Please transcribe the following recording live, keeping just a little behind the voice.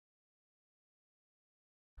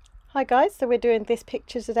Hi guys, so we're doing this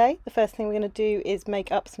picture today. The first thing we're going to do is make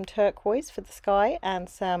up some turquoise for the sky and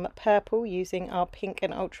some purple using our pink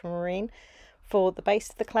and ultramarine for the base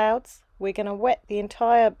of the clouds. We're going to wet the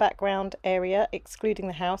entire background area excluding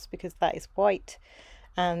the house because that is white,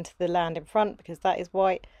 and the land in front because that is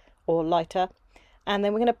white or lighter. And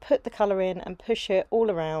then we're going to put the colour in and push it all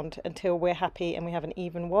around until we're happy and we have an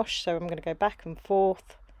even wash. So I'm going to go back and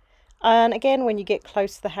forth. And again, when you get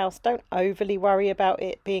close to the house, don't overly worry about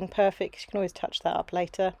it being perfect. You can always touch that up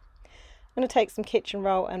later. I'm going to take some kitchen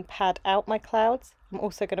roll and pad out my clouds. I'm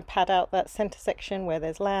also going to pad out that centre section where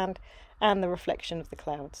there's land and the reflection of the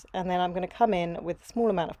clouds. And then I'm going to come in with a small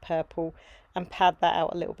amount of purple and pad that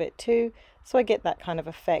out a little bit too, so I get that kind of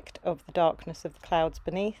effect of the darkness of the clouds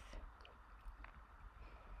beneath.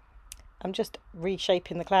 I'm just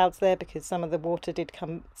reshaping the clouds there because some of the water did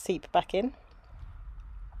seep back in.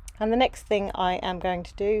 And the next thing I am going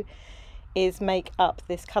to do is make up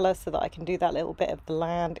this colour so that I can do that little bit of the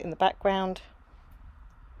land in the background.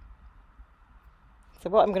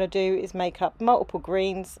 So what I'm going to do is make up multiple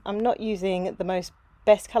greens. I'm not using the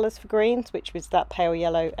best colours for greens, which was that pale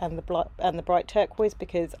yellow and the bright turquoise,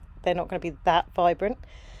 because they're not going to be that vibrant.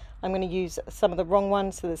 I'm going to use some of the wrong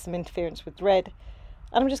ones, so there's some interference with red.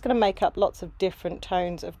 And I'm just going to make up lots of different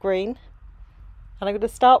tones of green. And I'm going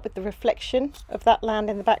to start with the reflection of that land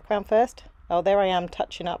in the background first. Oh, there I am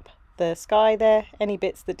touching up the sky there. Any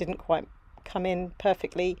bits that didn't quite come in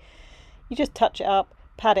perfectly, you just touch it up,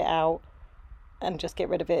 pad it out, and just get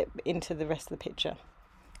rid of it into the rest of the picture.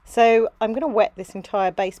 So I'm going to wet this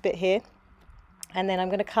entire base bit here, and then I'm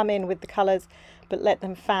going to come in with the colours but let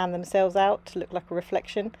them fan themselves out to look like a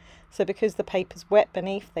reflection. So because the paper's wet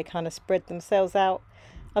beneath, they kind of spread themselves out.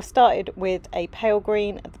 I've started with a pale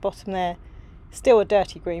green at the bottom there. Still a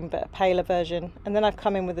dirty green, but a paler version. And then I've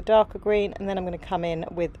come in with a darker green, and then I'm going to come in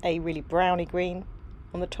with a really browny green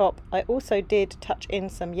on the top. I also did touch in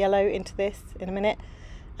some yellow into this in a minute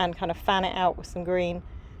and kind of fan it out with some green,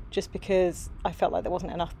 just because I felt like there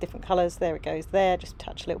wasn't enough different colours. There it goes there, just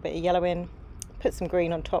touch a little bit of yellow in, put some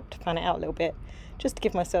green on top to fan it out a little bit, just to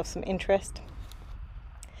give myself some interest.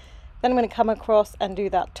 Then I'm going to come across and do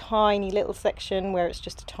that tiny little section where it's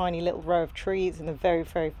just a tiny little row of trees in the very,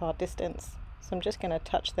 very far distance. So I'm just going to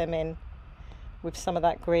touch them in with some of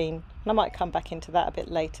that green, and I might come back into that a bit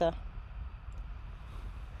later.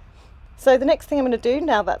 So the next thing I'm going to do,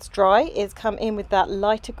 now that's dry, is come in with that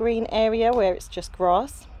lighter green area where it's just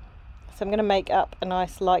grass. So I'm going to make up a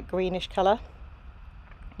nice light greenish colour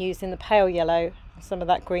using the pale yellow and some of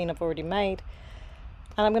that green I've already made.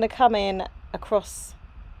 And I'm going to come in across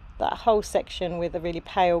that whole section with a really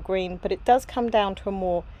pale green, but it does come down to a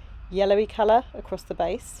more yellowy colour across the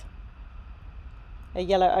base. A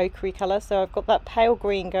yellow ochre colour, so I've got that pale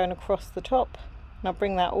green going across the top, and I'll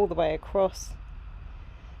bring that all the way across.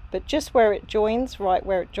 But just where it joins, right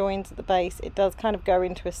where it joins at the base, it does kind of go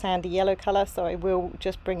into a sandy yellow colour, so I will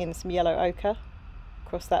just bring in some yellow ochre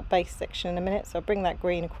across that base section in a minute. So I'll bring that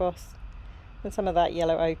green across and some of that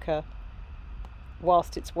yellow ochre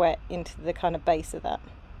whilst it's wet into the kind of base of that.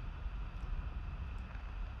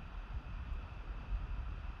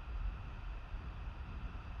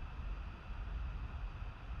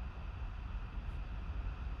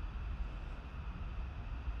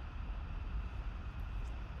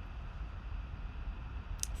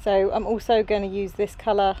 So I'm also going to use this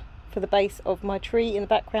colour for the base of my tree in the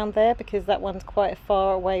background there, because that one's quite a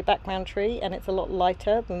far away background tree and it's a lot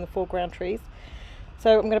lighter than the foreground trees.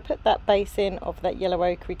 So I'm going to put that base in of that yellow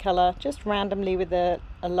ochre colour just randomly with a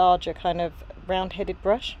larger kind of round-headed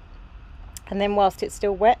brush. And then whilst it's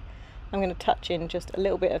still wet, I'm going to touch in just a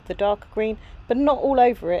little bit of the darker green, but not all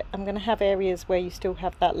over it. I'm going to have areas where you still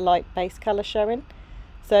have that light base colour showing.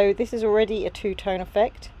 So this is already a two-tone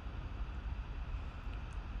effect.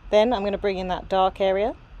 Then I'm going to bring in that dark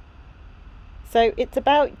area. So it's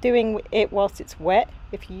about doing it whilst it's wet.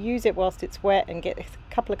 If you use it whilst it's wet and get a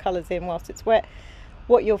couple of colours in whilst it's wet,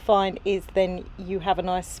 what you'll find is then you have a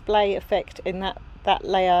nice splay effect in that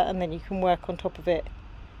layer, and then you can work on top of it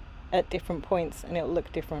at different points and it'll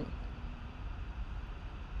look different.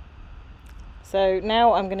 So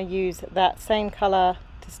now I'm going to use that same colour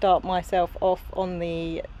to start myself off on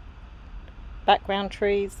the background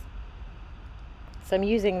trees. So I'm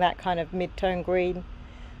using that kind of mid-tone green.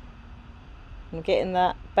 I'm getting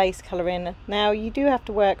that base colour in. Now you do have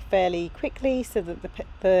to work fairly quickly so that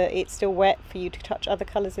it's still wet for you to touch other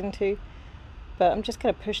colours into. But I'm just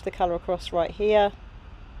going to push the colour across right here.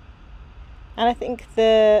 And I think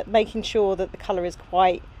making sure that the colour is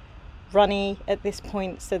quite runny at this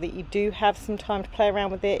point so that you do have some time to play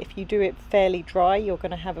around with it. If you do it fairly dry, you're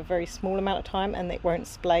going to have a very small amount of time and it won't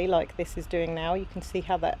splay like this is doing now. You can see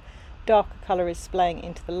how that darker colour is splaying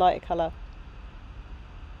into the lighter colour.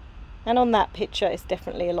 And on that picture it's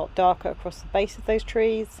definitely a lot darker across the base of those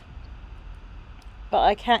trees.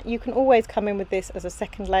 But you can always come in with this as a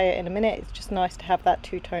second layer in a minute. It's just nice to have that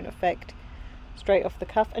two-tone effect straight off the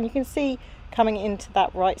cuff. And you can see coming into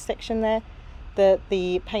that right section there that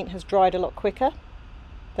the paint has dried a lot quicker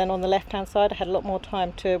than on the left hand side. I had a lot more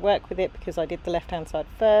time to work with it because I did the left hand side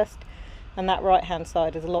first, and that right hand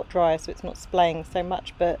side is a lot drier, so it's not splaying so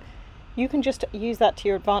much. But you can just use that to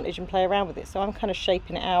your advantage and play around with it. So I'm kind of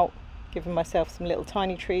shaping it out, giving myself some little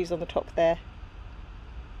tiny trees on the top there.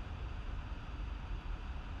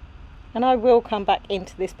 And I will come back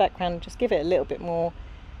into this background and just give it a little bit more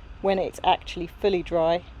when it's actually fully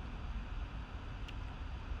dry.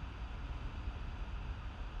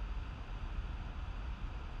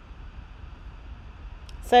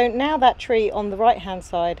 So now that tree on the right hand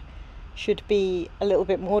side should be a little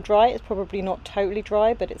bit more dry. It's probably not totally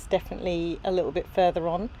dry, but it's definitely a little bit further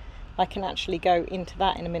on. I can actually go into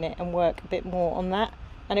that in a minute and work a bit more on that,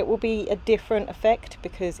 and it will be a different effect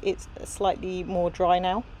because it's slightly more dry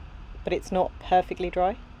now, but it's not perfectly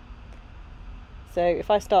dry. So if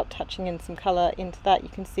I start touching in some colour into that, you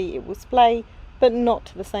can see it will splay, but not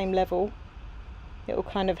to the same level. It will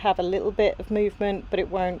kind of have a little bit of movement, but it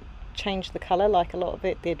won't change the colour like a lot of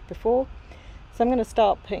it did before. So I'm going to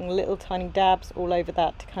start putting little tiny dabs all over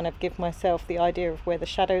that to kind of give myself the idea of where the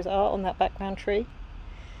shadows are on that background tree.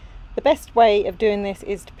 The best way of doing this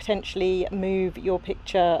is to potentially move your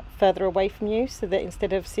picture further away from you so that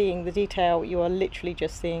instead of seeing the detail, you are literally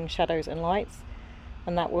just seeing shadows and lights,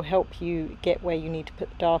 and that will help you get where you need to put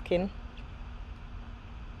the dark in.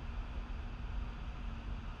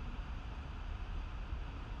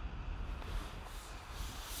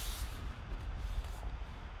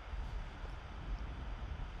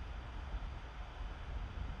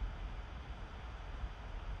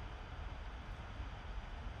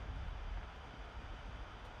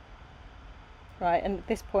 Right, and at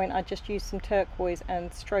this point I just use some turquoise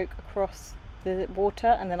and stroke across the water,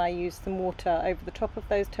 and then I use some water over the top of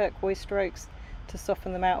those turquoise strokes to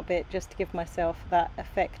soften them out a bit, just to give myself that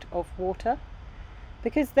effect of water.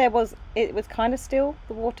 Because it was kind of still,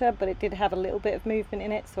 the water, but it did have a little bit of movement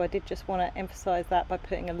in it, so I did just want to emphasize that by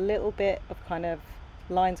putting a little bit of kind of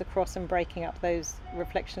lines across and breaking up those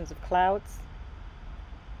reflections of clouds.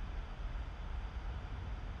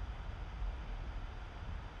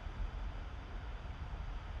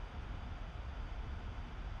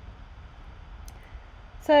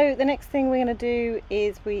 So the next thing we're going to do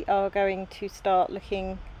is we are going to start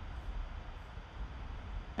looking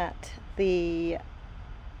at the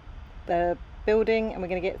building, and we're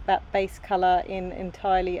going to get that base colour in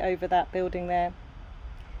entirely over that building there.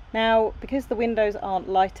 Now, because the windows aren't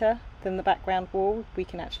lighter than the background wall, we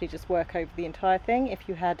can actually just work over the entire thing. If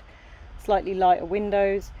you had slightly lighter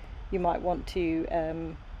windows, you might want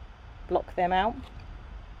to block them out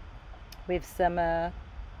with some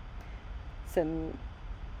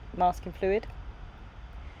masking fluid.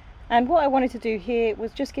 And what I wanted to do here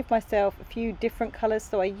was just give myself a few different colours.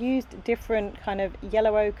 So I used different kind of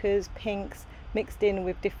yellow ochres, pinks, mixed in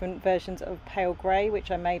with different versions of pale grey,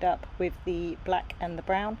 which I made up with the black and the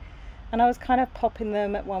brown. And I was kind of popping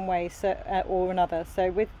them one way or another.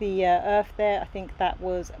 So with the earth there, I think that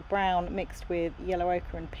was brown mixed with yellow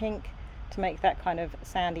ochre and pink to make that kind of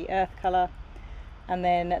sandy earth colour. And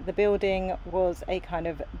then the building was a kind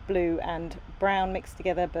of blue and brown mixed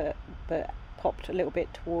together, but popped a little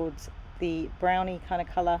bit towards the browny kind of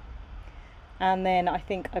colour. And then I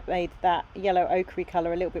think I made that yellow ochre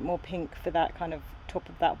colour a little bit more pink for that kind of top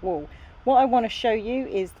of that wall. What I want to show you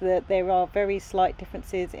is that there are very slight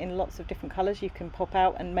differences in lots of different colours you can pop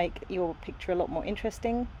out and make your picture a lot more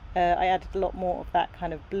interesting. I added a lot more of that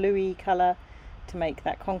kind of bluey colour to make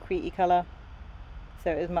that concrete-y colour.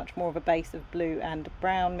 So it was much more of a base of blue and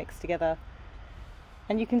brown mixed together.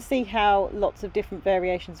 And you can see how lots of different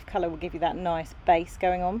variations of colour will give you that nice base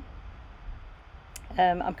going on.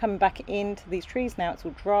 I'm coming back into these trees now, it's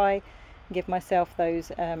all dry, and give myself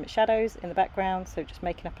those shadows in the background. So just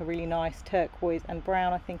making up a really nice turquoise and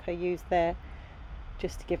brown I think I used there,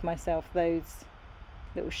 just to give myself those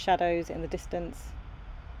little shadows in the distance.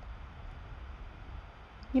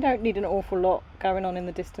 You don't need an awful lot going on in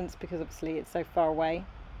the distance because obviously it's so far away,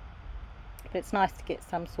 but it's nice to get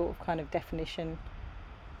some sort of kind of definition,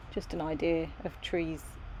 just an idea of trees,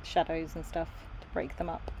 shadows and stuff to break them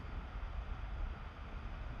up.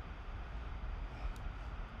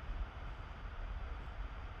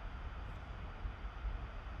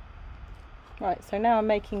 Right, so now I'm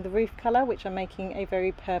making the roof colour, which I'm making a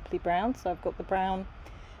very purpley brown. So I've got the brown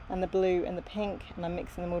and the blue and the pink, and I'm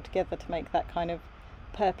mixing them all together to make that kind of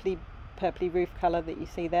purpley roof colour that you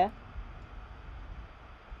see there.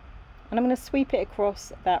 And I'm going to sweep it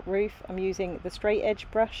across that roof. I'm using the straight edge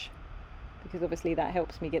brush because obviously that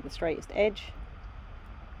helps me get the straightest edge.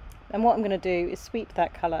 And what I'm going to do is sweep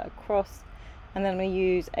that colour across, and then I'm going to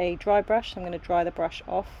use a dry brush. I'm going to dry the brush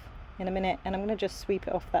off in a minute, and I'm going to just sweep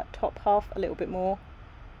it off that top half a little bit more.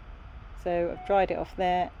 So I've dried it off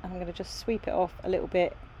there, and I'm going to just sweep it off a little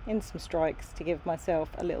bit in some strikes to give myself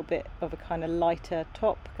a little bit of a kind of lighter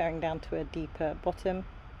top going down to a deeper bottom.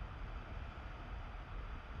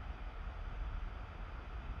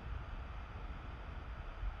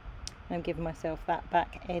 And I'm giving myself that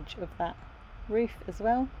back edge of that roof as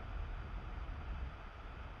well.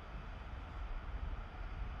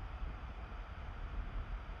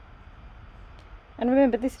 And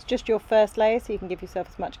remember, this is just your first layer, so you can give yourself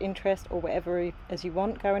as much interest or whatever as you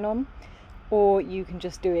want going on, or you can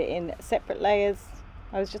just do it in separate layers.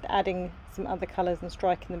 I was just adding some other colours and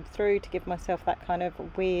striking them through to give myself that kind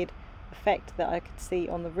of weird effect that I could see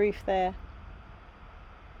on the roof there.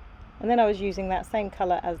 And then I was using that same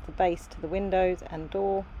colour as the base to the windows and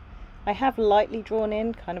door. I have lightly drawn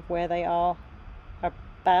in kind of where they are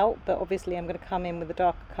about, but obviously I'm going to come in with a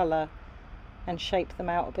darker colour and shape them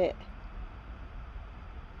out a bit.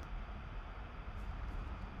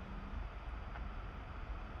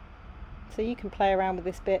 So you can play around with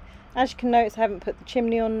this bit. As you can notice, I haven't put the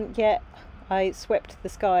chimney on yet. I swept the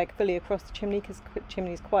sky fully across the chimney because the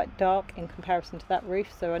chimney is quite dark in comparison to that roof,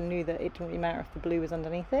 so I knew that it didn't really matter if the blue was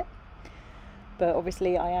underneath it. But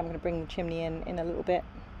obviously I am going to bring the chimney in a little bit.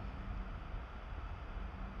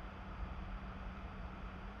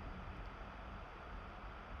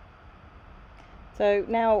 So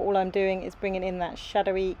now all I'm doing is bringing in that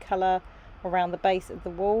shadowy colour around the base of the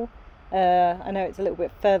wall. I know it's a little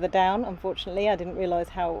bit further down, unfortunately. I didn't realise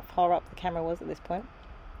how far up the camera was at this point.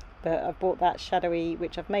 But I've brought that shadowy,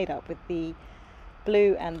 which I've made up with the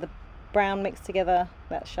blue and the brown mixed together,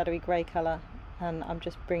 that shadowy grey colour, and I'm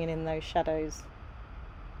just bringing in those shadows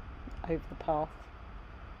over the path.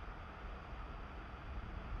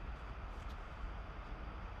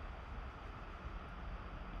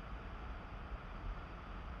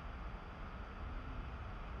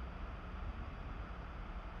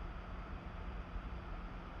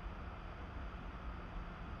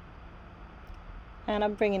 And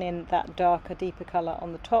I'm bringing in that darker, deeper colour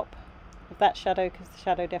on the top of that shadow, because the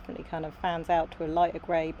shadow definitely kind of fans out to a lighter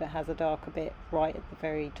grey but has a darker bit right at the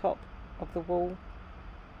very top of the wall.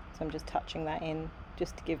 So I'm just touching that in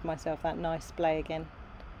just to give myself that nice splay again.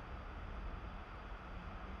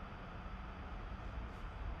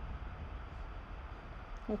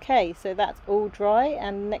 Okay, so that's all dry,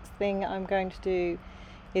 and the next thing I'm going to do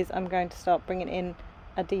is I'm going to start bringing in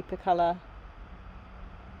a deeper colour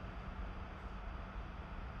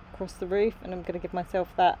across the roof, and I'm going to give myself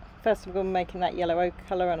that, first of all I'm making that yellow ochre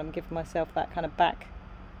colour, and I'm giving myself that kind of back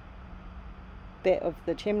bit of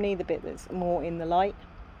the chimney, the bit that's more in the light,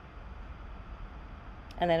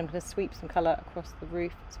 and then I'm going to sweep some colour across the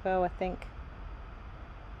roof as well, I think,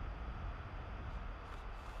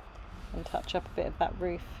 and touch up a bit of that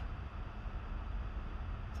roof.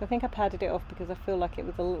 So I think I padded it off because I feel like it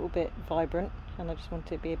was a little bit vibrant and I just want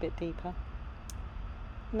it to be a bit deeper.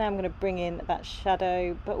 Now I'm going to bring in that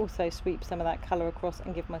shadow, but also sweep some of that colour across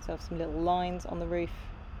and give myself some little lines on the roof,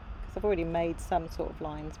 because I've already made some sort of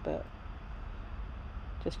lines, but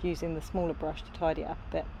just using the smaller brush to tidy it up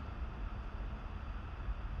a bit.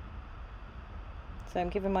 So I'm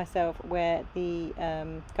giving myself where the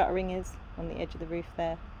guttering is on the edge of the roof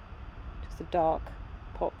there, just a dark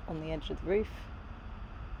pop on the edge of the roof.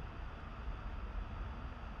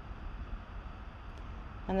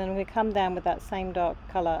 And then I'm going to come down with that same dark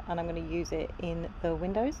colour and I'm going to use it in the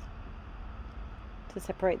windows to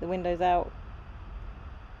separate the windows out.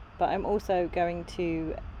 But I'm also going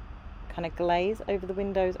to kind of glaze over the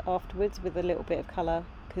windows afterwards with a little bit of colour,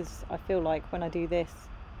 because I feel like when I do this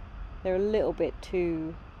they're a little bit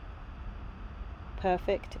too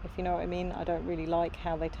perfect, if you know what I mean. I don't really like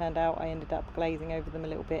how they turned out. I ended up glazing over them a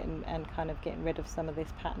little bit and kind of getting rid of some of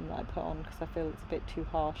this pattern that I put on because I feel it's a bit too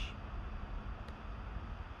harsh.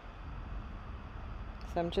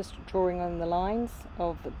 So I'm just drawing on the lines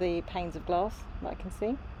of the panes of glass that I can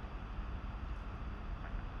see.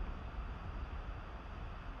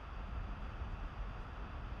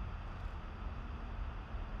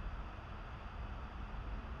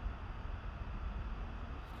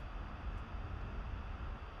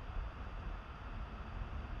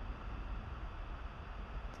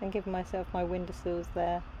 So I'm giving myself my windowsills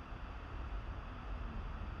there.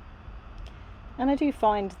 And I do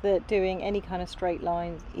find that doing any kind of straight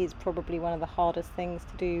lines is probably one of the hardest things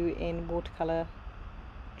to do in watercolour.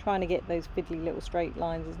 Trying to get those fiddly little straight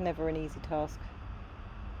lines is never an easy task.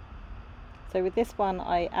 So with this one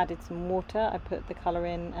I added some water, I put the colour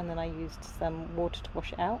in and then I used some water to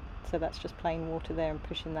wash it out. So that's just plain water there and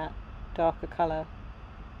pushing that darker colour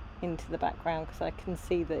into the background because I can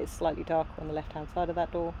see that it's slightly darker on the left hand side of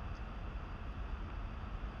that door.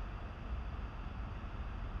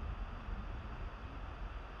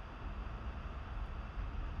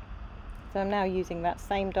 So I'm now using that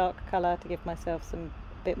same dark colour to give myself some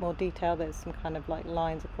bit more detail. There's some kind of like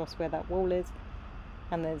lines across where that wall is,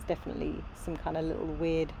 and there's definitely some kind of little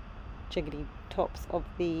weird jiggly tops of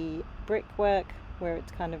the brickwork where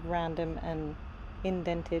it's kind of random and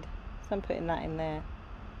indented. So I'm putting that in there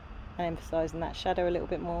and emphasising that shadow a little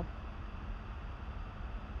bit more.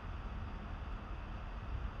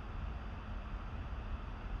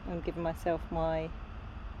 I'm giving myself my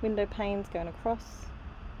window panes going across.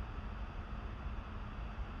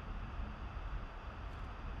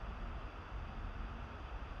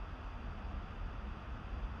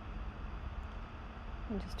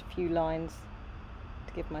 And just a few lines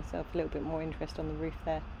to give myself a little bit more interest on the roof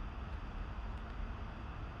there.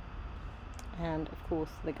 And of course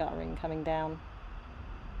the guttering coming down.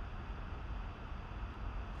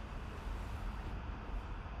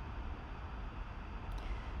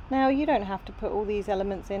 Now you don't have to put all these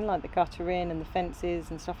elements in, like the guttering and the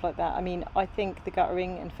fences and stuff like that. I mean, I think the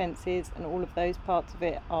guttering and fences and all of those parts of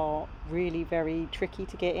it are really very tricky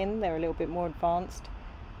to get in. They're a little bit more advanced.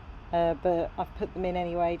 But I've put them in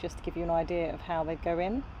anyway just to give you an idea of how they'd go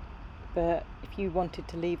in. But if you wanted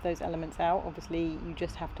to leave those elements out, obviously you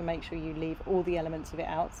just have to make sure you leave all the elements of it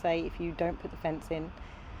out. Say if you don't put the fence in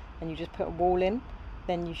and you just put a wall in,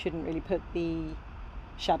 then you shouldn't really put the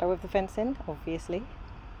shadow of the fence in, obviously.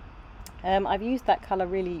 I've used that colour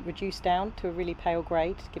really reduced down to a really pale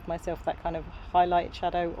grey to give myself that kind of highlighted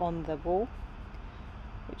shadow on the wall,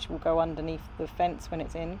 which will go underneath the fence when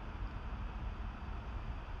it's in.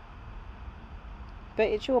 But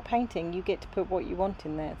it's your painting, you get to put what you want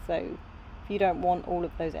in there, so if you don't want all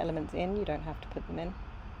of those elements in, you don't have to put them in.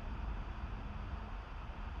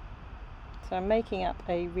 So I'm making up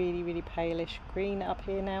a really palish green up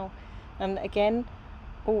here now, and again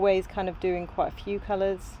always kind of doing quite a few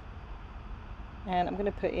colours. And I'm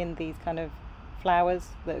going to put in these kind of flowers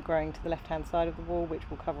that are growing to the left hand side of the wall, which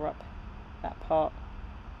will cover up that part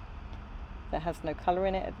that has no colour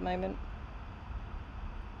in it at the moment.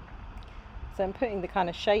 So I'm putting the kind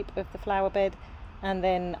of shape of the flower bed, and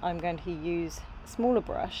then I'm going to use a smaller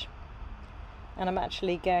brush, and I'm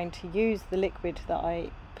actually going to use the liquid that I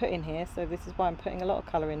put in here. So this is why I'm putting a lot of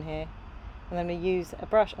colour in here, and then I'm going to use a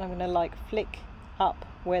brush and I'm going to like flick up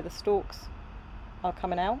where the stalks are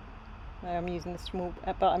coming out. I'm using the small,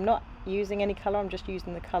 but I'm not using any colour, I'm just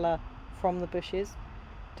using the colour from the bushes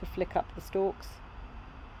to flick up the stalks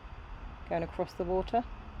going across the water.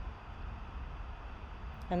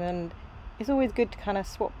 And then it's always good to kind of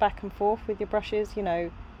swap back and forth with your brushes, you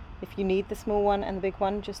know, if you need the small one and the big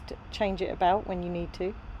one, just change it about when you need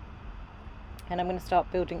to. And I'm going to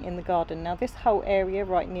start building in the garden. Now this whole area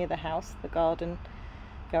right near the house, the garden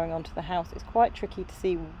going onto the house, is quite tricky to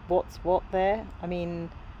see what's what there. I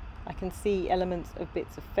mean, I can see elements of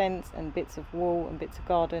bits of fence and bits of wall and bits of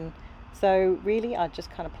garden. So really I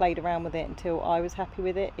just kind of played around with it until I was happy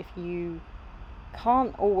with it. If you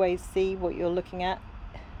can't always see what you're looking at,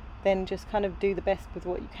 then just kind of do the best with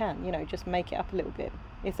what you can, you know, just make it up a little bit.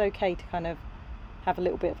 It's okay to kind of have a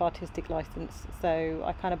little bit of artistic license. So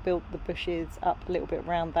I kind of built the bushes up a little bit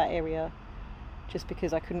around that area just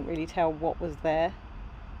because I couldn't really tell what was there.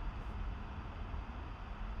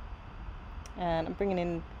 And I'm bringing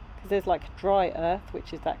in, because there's like dry earth,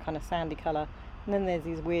 which is that kind of sandy colour, and then there's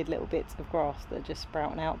these weird little bits of grass that are just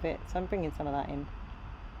sprouting out of it, so I'm bringing some of that in.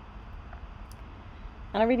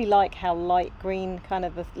 And I really like how light green kind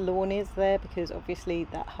of the lawn is there, because obviously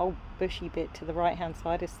that whole bushy bit to the right hand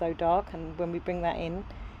side is so dark, and when we bring that in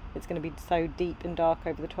it's going to be so deep and dark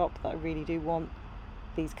over the top that I really do want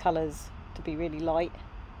these colours to be really light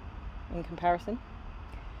in comparison.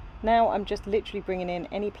 Now I'm just literally bringing in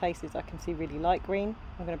any places I can see really light green.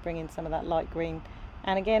 I'm going to bring in some of that light green,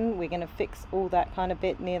 and again we're going to fix all that kind of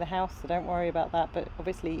bit near the house, so don't worry about that, but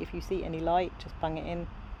obviously if you see any light, just bung it in.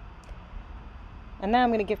 And now I'm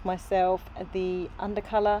going to give myself the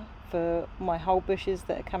undercolour for my whole bushes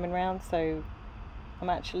that are coming round, so I'm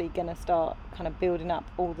actually going to start kind of building up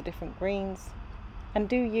all the different greens. And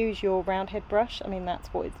do use your round head brush, I mean that's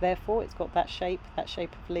what it's there for, it's got that shape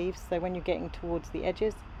of leaves, so when you're getting towards the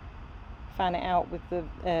edges, fan it out with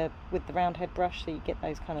the round head brush, so you get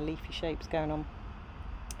those kind of leafy shapes going on.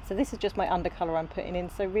 So this is just my undercolour I'm putting in,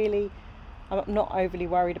 so really I'm not overly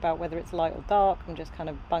worried about whether it's light or dark. I'm just kind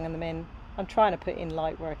of bunging them in. I'm trying to put in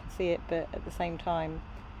light where I can see it, but at the same time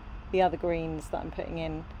the other greens that I'm putting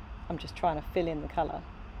in, I'm just trying to fill in the colour.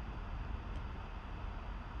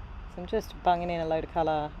 So I'm just bunging in a load of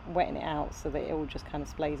colour, wetting it out so that it all just kind of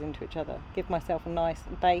splays into each other. Give myself a nice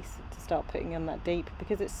base to start putting on that deep,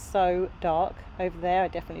 because it's so dark over there. I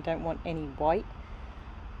definitely don't want any white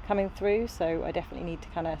coming through, so I definitely need to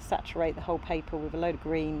kind of saturate the whole paper with a load of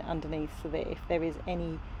green underneath, so that if there is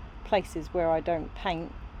any places where I don't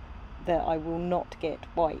paint, that I will not get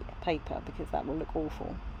white paper, because that will look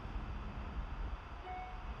awful.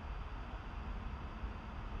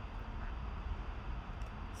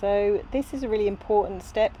 So this is a really important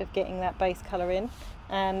step of getting that base colour in,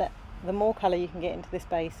 and the more colour you can get into this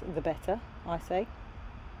base, the better, I say.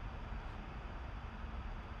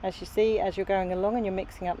 As you see, as you're going along and you're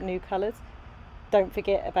mixing up new colours, don't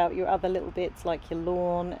forget about your other little bits like your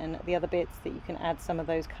lawn and the other bits that you can add some of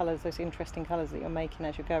those colours, those interesting colours that you're making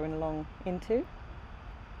as you're going along into.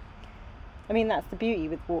 I mean, that's the beauty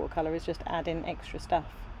with watercolour, is just adding extra stuff.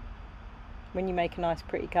 When you make a nice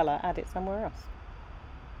pretty colour, add it somewhere else.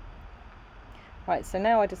 Right, so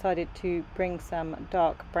now I decided to bring some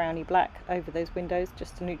dark browny black over those windows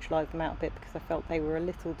just to neutralise them out a bit, because I felt they were a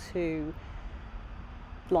little too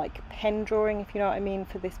like pen drawing, if you know what I mean,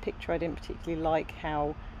 for this picture. I didn't particularly like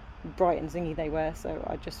how bright and zingy they were, so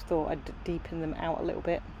I just thought I'd deepen them out a little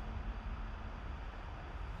bit.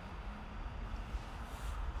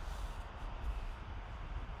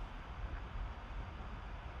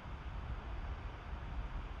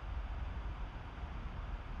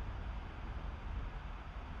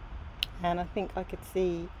 And I think I could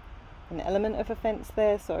see an element of a fence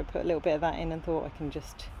there, so I put a little bit of that in and thought I can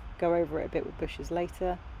just go over it a bit with bushes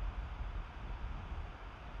later.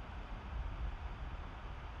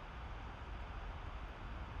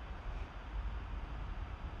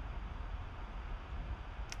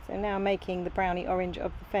 So now I'm making the browny orange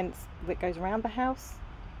of the fence that goes around the house,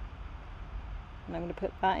 and I'm going to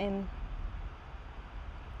put that in.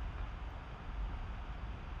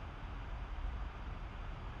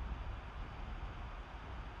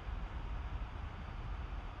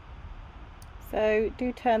 So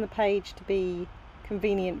do turn the page to be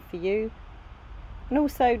convenient for you, and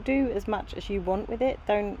also do as much as you want with it.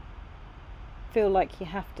 Don't feel like you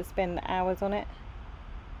have to spend hours on it.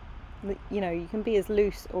 You know, you can be as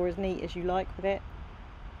loose or as neat as you like with it.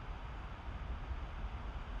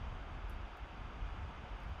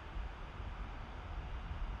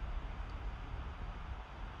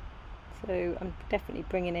 So I'm definitely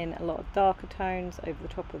bringing in a lot of darker tones over the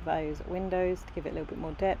top of those windows to give it a little bit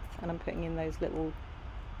more depth, and I'm putting in those little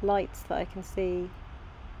lights that I can see.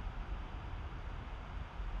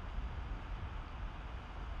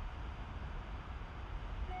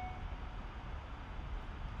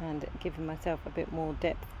 And giving myself a bit more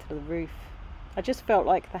depth to the roof. I just felt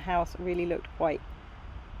like the house really looked quite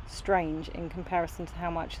strange in comparison to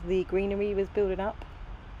how much the greenery was building up.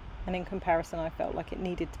 And in comparison, I felt like it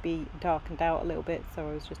needed to be darkened out a little bit, so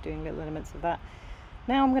I was just doing little elements of that.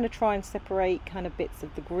 Now I'm going to try and separate kind of bits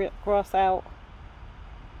of the grass out.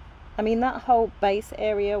 I mean, that whole base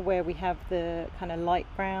area where we have the kind of light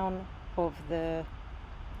brown of the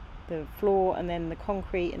floor, and then the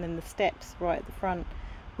concrete, and then the steps right at the front,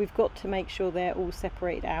 we've got to make sure they're all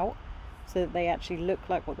separated out so that they actually look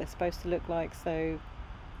like what they're supposed to look like. So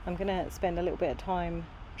I'm going to spend a little bit of time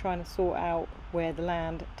trying to sort out where the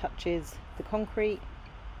land touches the concrete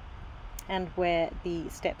and where the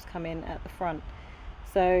steps come in at the front.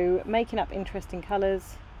 So making up interesting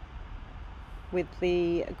colours with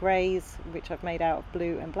the greys, which I've made out of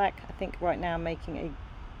blue and black. I think right now I'm making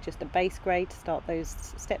just a base grey to start those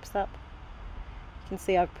steps up. You can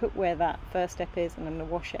see I've put where that first step is, and I'm going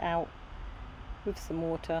to wash it out with some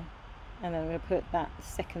water, and then I'm going to put that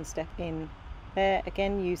second step in there,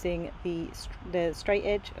 again using the straight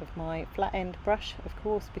edge of my flat end brush, of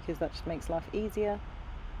course, because that just makes life easier.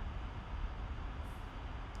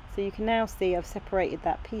 So you can now see I've separated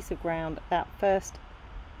that piece of ground, that first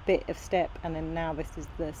bit of step, and then now this is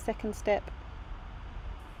the second step.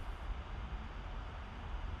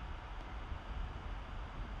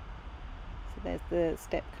 So there's the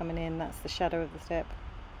step coming in, that's the shadow of the step.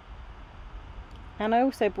 And I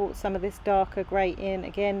also brought some of this darker grey in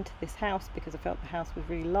again to this house because I felt the house was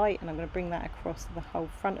really light, and I'm going to bring that across the whole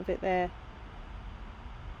front of it there.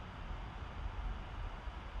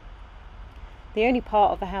 The only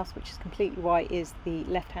part of the house which is completely white is the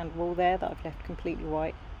left hand wall there that I've left completely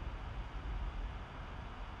white.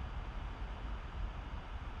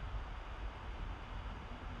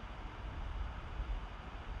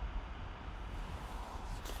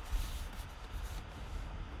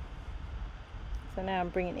 So now I'm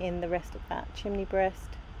bringing in the rest of that chimney breast.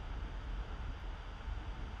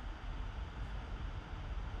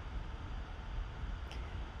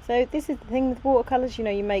 So this is the thing with watercolours, you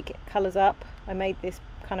know, you make colours up. I made this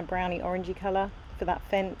kind of browny orangey colour for that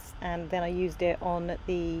fence, and then I used it on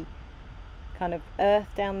the kind of earth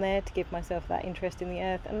down there to give myself that interest in the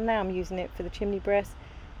earth, and now I'm using it for the chimney breast.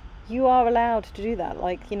 You are allowed to do that,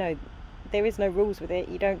 like, you know, there is no rules with it.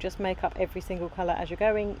 You don't just make up every single colour as you're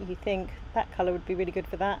going. You think that colour would be really good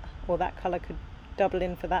for that, or that colour could double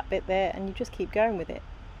in for that bit there, and you just keep going with it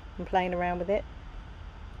and playing around with it.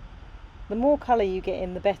 The more colour you get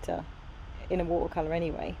in, the better in a watercolour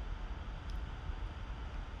anyway.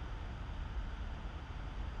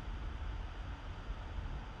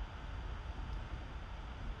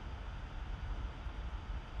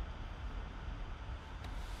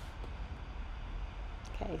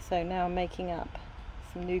 Okay, so now I'm making up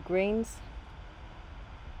some new greens.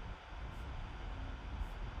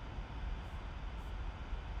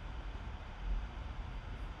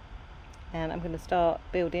 And I'm going to start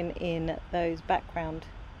building in those background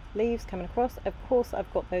leaves coming across. Of course,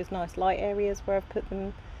 I've got those nice light areas where I've put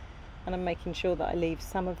them, and I'm making sure that I leave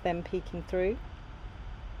some of them peeking through.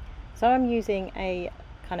 So I'm using a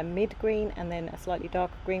kind of mid green and then a slightly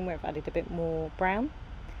darker green where I've added a bit more brown,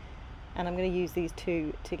 and I'm going to use these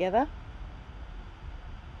two together.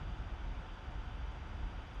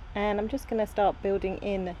 And I'm just going to start building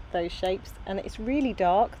in those shapes, and it's really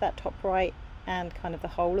dark, that top right and kind of the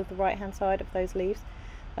whole of the right hand side of those leaves.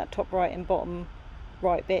 That top right and bottom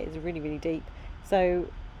right bit is really deep,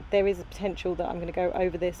 so there is a potential that I'm going to go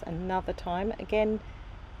over this another time. Again,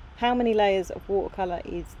 how many layers of watercolour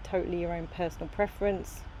is totally your own personal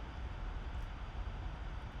preference.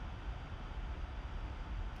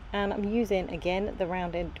 And I'm using again the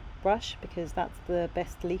round end brush because that's the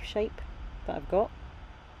best leaf shape that I've got,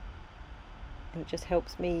 and it just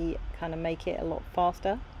helps me kind of make it a lot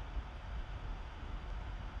faster.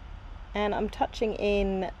 And I'm touching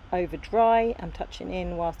in over dry, I'm touching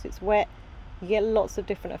in whilst it's wet. You get lots of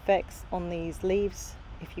different effects on these leaves.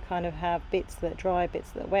 If you kind of have bits that are dry,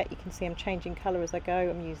 bits that are wet, you can see I'm changing colour as I go.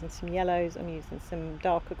 I'm using some yellows, I'm using some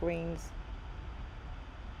darker greens.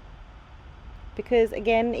 Because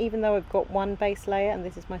again, even though I've got one base layer and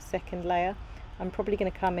this is my second layer, I'm probably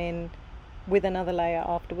going to come in with another layer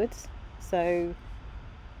afterwards. So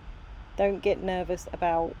don't get nervous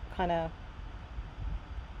about kind of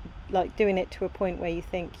like doing it to a point where you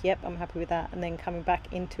think, yep, I'm happy with that, and then coming back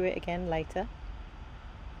into it again later.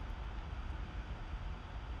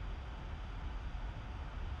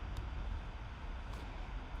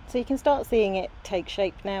 So you can start seeing it take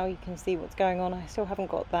shape now. You can see what's going on. I still haven't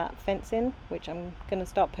got that fence in, which I'm going to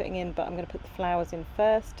start putting in, but I'm going to put the flowers in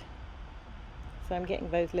first. So I'm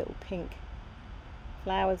getting those little pink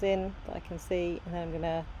flowers in that I can see, and then I'm going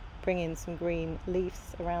to bring in some green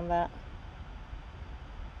leaves around that.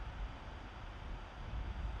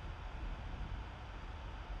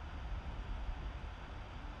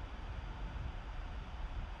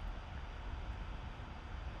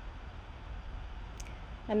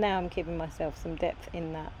 And now I'm giving myself some depth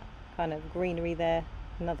in that kind of greenery there,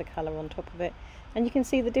 another colour on top of it. And you can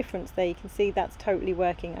see the difference there. You can see that's totally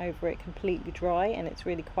working over it completely dry, and it's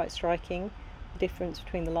really quite striking, the difference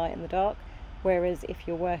between the light and the dark. Whereas if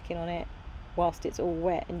you're working on it whilst it's all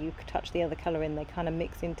wet and you touch the other colour in, they kind of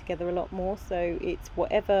mix in together a lot more. So it's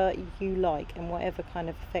whatever you like and whatever kind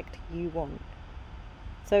of effect you want.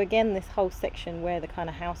 So again, this whole section where the kind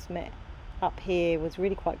of house met up here was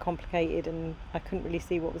really quite complicated, and I couldn't really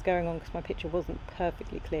see what was going on because my picture wasn't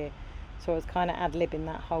perfectly clear. So I was kind of ad-libbing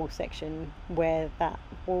that whole section where that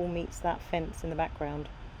wall meets that fence in the background.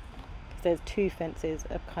 Because there's two fences,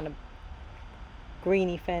 a kind of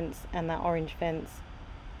greeny fence and that orange fence,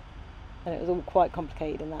 and it was all quite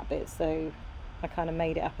complicated in that bit, so I kind of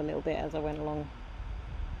made it up a little bit as I went along.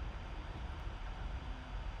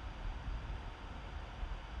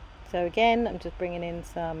 So again, I'm just bringing in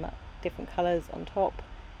some different colours on top,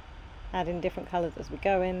 adding different colours as we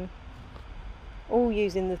go in, all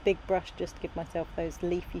using the big brush just to give myself those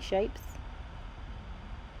leafy shapes.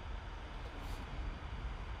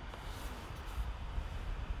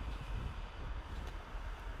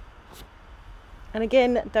 And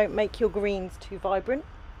again, don't make your greens too vibrant.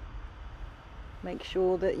 Make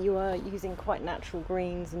sure that you are using quite natural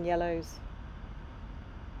greens and yellows.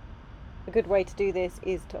 A good way to do this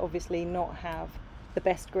is to obviously not have the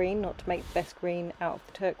best green, not to make the best green out of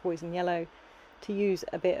the turquoise and yellow, to use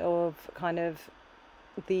a bit of kind of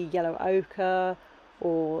the yellow ochre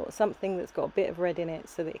or something that's got a bit of red in it,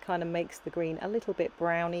 so that it kind of makes the green a little bit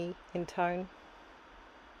browny in tone.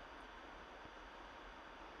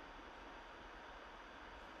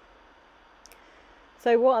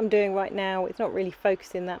 So what I'm doing right now, it's not really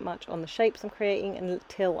focusing that much on the shapes I'm creating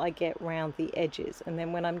until I get round the edges. And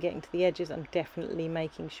then when I'm getting to the edges, I'm definitely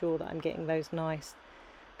making sure that I'm getting those nice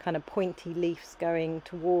kind of pointy leaves going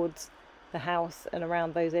towards the house and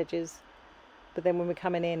around those edges. But then when we're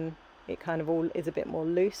coming in, it kind of all is a bit more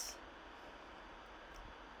loose.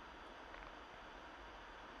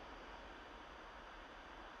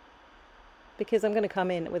 Because I'm going to come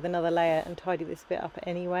in with another layer and tidy this bit up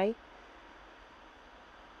anyway.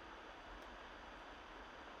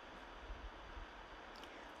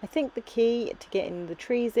 I think the key to getting the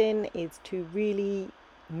trees in is to really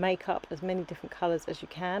make up as many different colours as you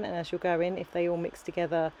can, and as you'll go in, if they all mix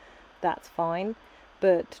together, that's fine,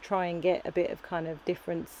 but to try and get a bit of kind of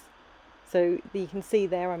difference. So you can see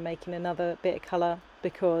there I'm making another bit of colour,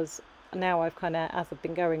 because now I've kind of, as I've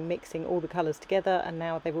been going, mixing all the colours together, and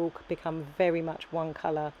now they've all become very much one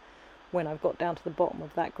colour when I've got down to the bottom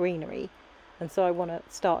of that greenery. And so I want to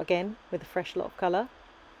start again with a fresh lot of colour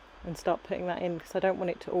and start putting that in, because I don't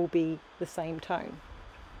want it to all be the same tone.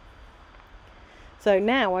 So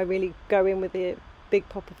now I really go in with a big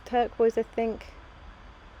pop of turquoise, I think,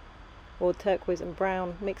 or turquoise and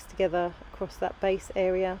brown mixed together across that base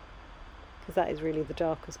area, because that is really the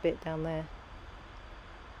darkest bit down there.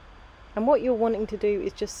 And what you're wanting to do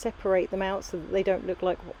is just separate them out so that they don't look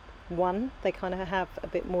like one, they kind of have a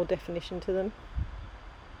bit more definition to them.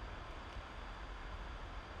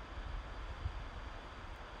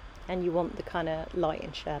 And you want the kind of light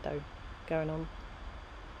and shadow going on.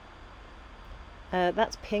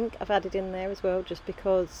 That's pink I've added in there as well, just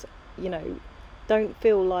because, you know, don't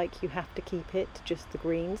feel like you have to keep it to just the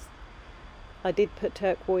greens. I did put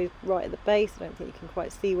turquoise right at the base. I don't think you can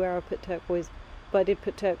quite see where I put turquoise, but I did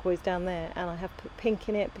put turquoise down there, and I have put pink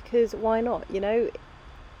in it because why not? You know,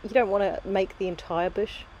 you don't want to make the entire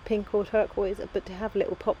bush pink or turquoise, but to have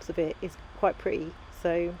little pops of it is quite pretty,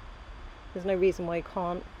 so there's no reason why you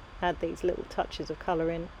can't add these little touches of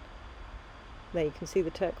colour in. There you can see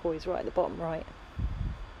the turquoise right at the bottom right.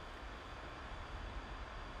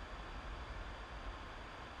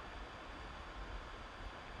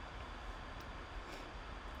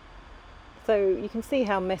 So you can see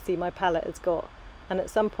how messy my palette has got, and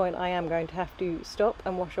at some point I am going to have to stop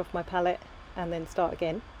and wash off my palette and then start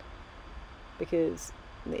again, because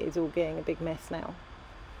it is all getting a big mess now.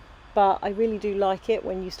 But I really do like it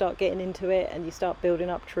when you start getting into it and you start building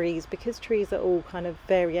up trees, because trees are all kind of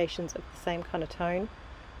variations of the same kind of tone.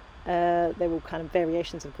 They're all kind of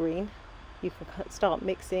variations of green. You can start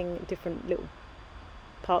mixing different little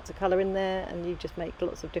parts of colour in there, and you just make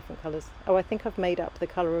lots of different colours. Oh, I think I've made up the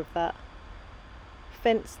colour of that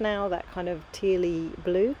fence now, that kind of tealy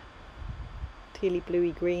blue, tealy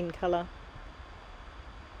bluey green colour.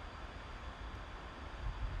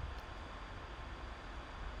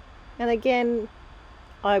 And again,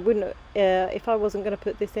 I wouldn't, if I wasn't going to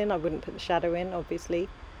put this in, I wouldn't put the shadow in, obviously.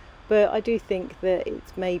 But I do think that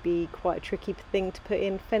it's maybe quite a tricky thing to put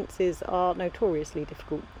in. Fences are notoriously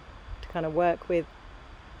difficult to kind of work with.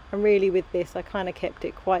 And really with this, I kind of kept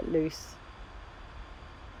it quite loose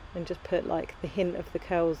and just put like the hint of the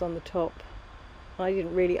curls on the top. I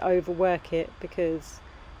didn't really overwork it because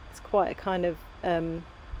it's quite a kind of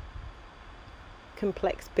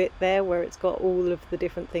complex bit there where it's got all of the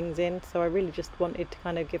different things in, so I really just wanted to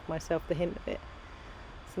kind of give myself the hint of it.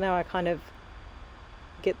 So now I kind of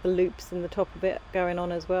get the loops in the top of it going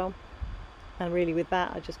on as well, and really with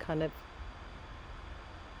that I just kind of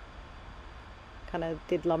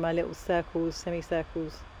did like my little circles,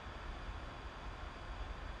 semicircles.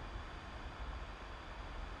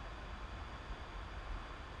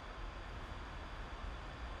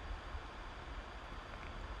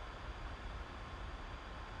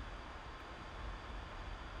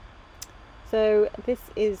 So this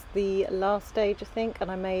is the last stage, I think,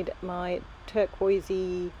 and I made my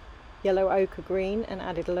turquoisey yellow ochre green and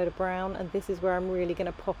added a load of brown, and this is where I'm really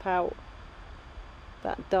going to pop out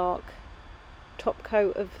that dark top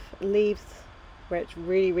coat of leaves where it's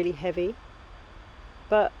really, really heavy.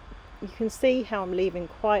 But you can see how I'm leaving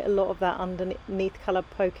quite a lot of that underneath colour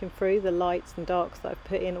poking through, the lights and darks that I've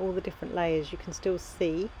put in, all the different layers. You can still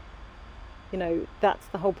see. You know, that's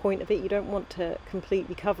the whole point of it. You don't want to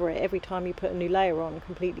completely cover it every time you put a new layer on,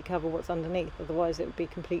 completely cover what's underneath, otherwise it would be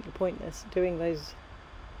completely pointless doing those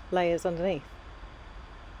layers underneath.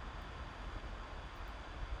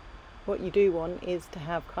 What you do want is to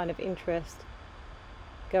have kind of interest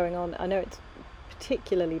going on. I know it's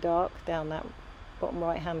particularly dark down that bottom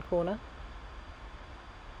right hand corner,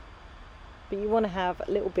 but you want to have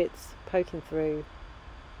little bits poking through.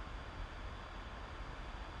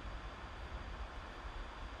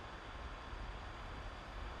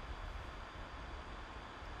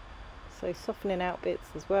 So softening out bits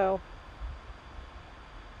as well.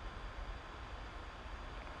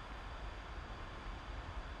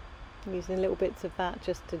 Using little bits of that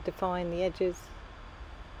just to define the edges.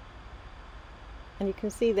 And you can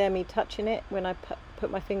see there me touching it when I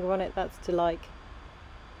put my finger on it. That's to like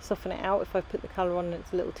soften it out. If I put the colour on and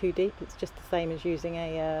it's a little too deep, it's just the same as using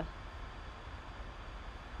a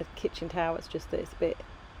kitchen towel. It's just that it's a bit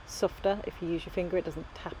softer. If you use your finger, it doesn't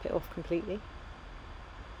tap it off completely.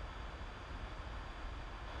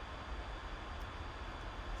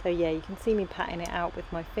 So yeah, you can see me patting it out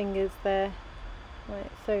with my fingers there.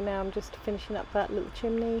 Right, so now I'm just finishing up that little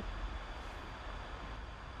chimney.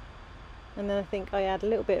 And then I think I add a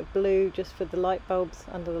little bit of blue just for the light bulbs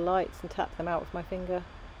under the lights and tap them out with my finger.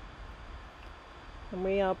 And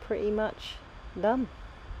we are pretty much done.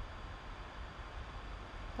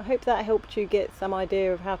 I hope that helped you get some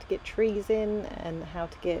idea of how to get trees in and how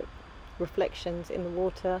to get reflections in the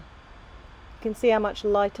water. You can see how much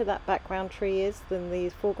lighter that background tree is than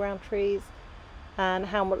these foreground trees, and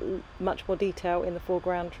how much more detail in the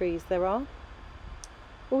foreground trees there are.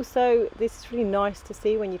 Also, this is really nice to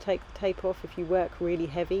see when you take the tape off if you work really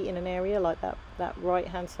heavy in an area like that right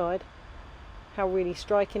hand side, how really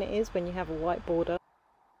striking it is when you have a white border.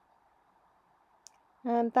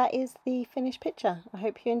 And that is the finished picture. I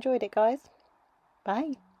hope you enjoyed it, guys.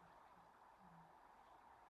 Bye.